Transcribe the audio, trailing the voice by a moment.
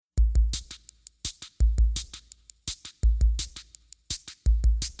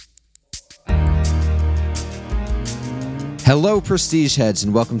Hello, Prestige Heads,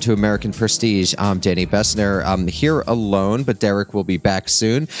 and welcome to American Prestige. I'm Danny Bessner. I'm here alone, but Derek will be back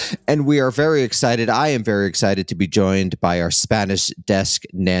soon. And we are very excited. I am very excited to be joined by our Spanish desk,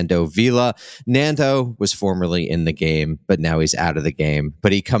 Nando Vila. Nando was formerly in the game, but now he's out of the game.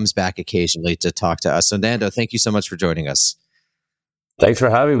 But he comes back occasionally to talk to us. So, Nando, thank you so much for joining us. Thanks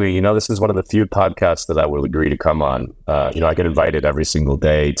for having me. This is one of the few podcasts that I will agree to come on. I get invited every single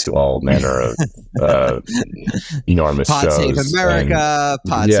day to all manner of enormous Pod shows. Save America,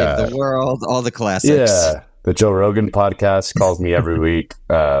 Pod Save the World, all the classics. Yeah, the Joe Rogan podcast calls me every week.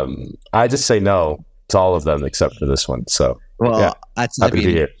 I just say no to all of them except for this one. So, happy to be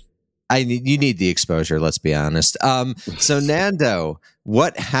here. You need the exposure, let's be honest. So, Nando,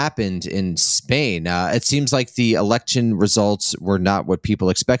 what happened in Spain? It seems like the election results were not what people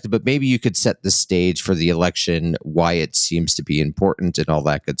expected, but maybe you could set the stage for the election, why it seems to be important and all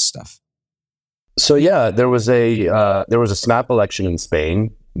that good stuff. So, there was a snap election in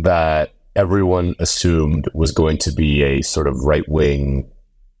Spain that everyone assumed was going to be a sort of right-wing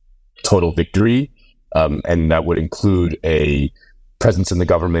total victory, and that would include a presence in the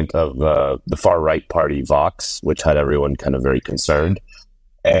government of the far-right party Vox, which had everyone kind of very concerned.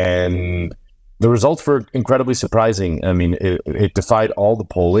 And the results were incredibly surprising. I mean, it defied all the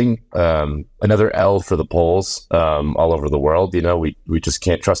polling. Another L for the polls all over the world. We just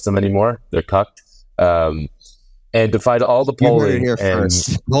can't trust them anymore. They're cucked. And defied all the polling.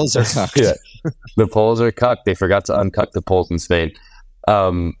 Polls are cucked. The polls are cucked. They forgot to uncuck the polls in Spain.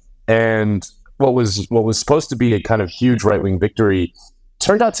 And what was supposed to be a kind of huge right-wing victory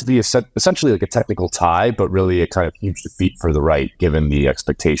turned out to be essentially like a technical tie, but really a kind of huge defeat for the right, given the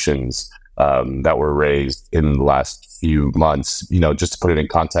expectations that were raised in the last few months. Just to put it in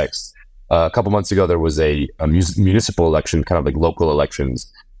context, a couple months ago, there was a municipal election, kind of like local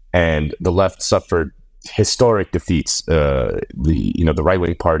elections, and the left suffered historic defeats. The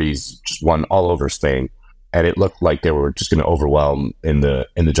right-wing parties just won all over Spain, and it looked like they were just going to overwhelm in the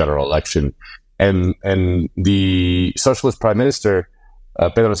general election. And the socialist prime minister,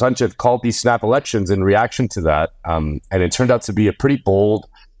 Pedro Sanchez, called these snap elections in reaction to that. And it turned out to be a pretty bold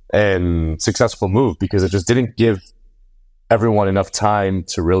and successful move because it just didn't give everyone enough time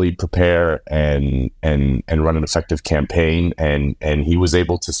to really prepare and run an effective campaign. And he was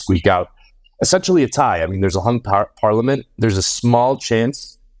able to squeak out essentially a tie. I mean, there's a hung parliament. There's a small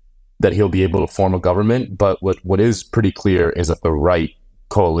chance that he'll be able to form a government. But what is pretty clear is that the right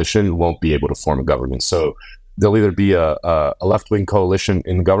coalition won't be able to form a government. So there'll either be a left-wing coalition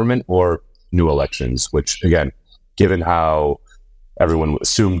in the government or new elections, which, again, given how everyone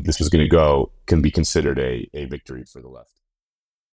assumed this was going to go, can be considered a victory for the left.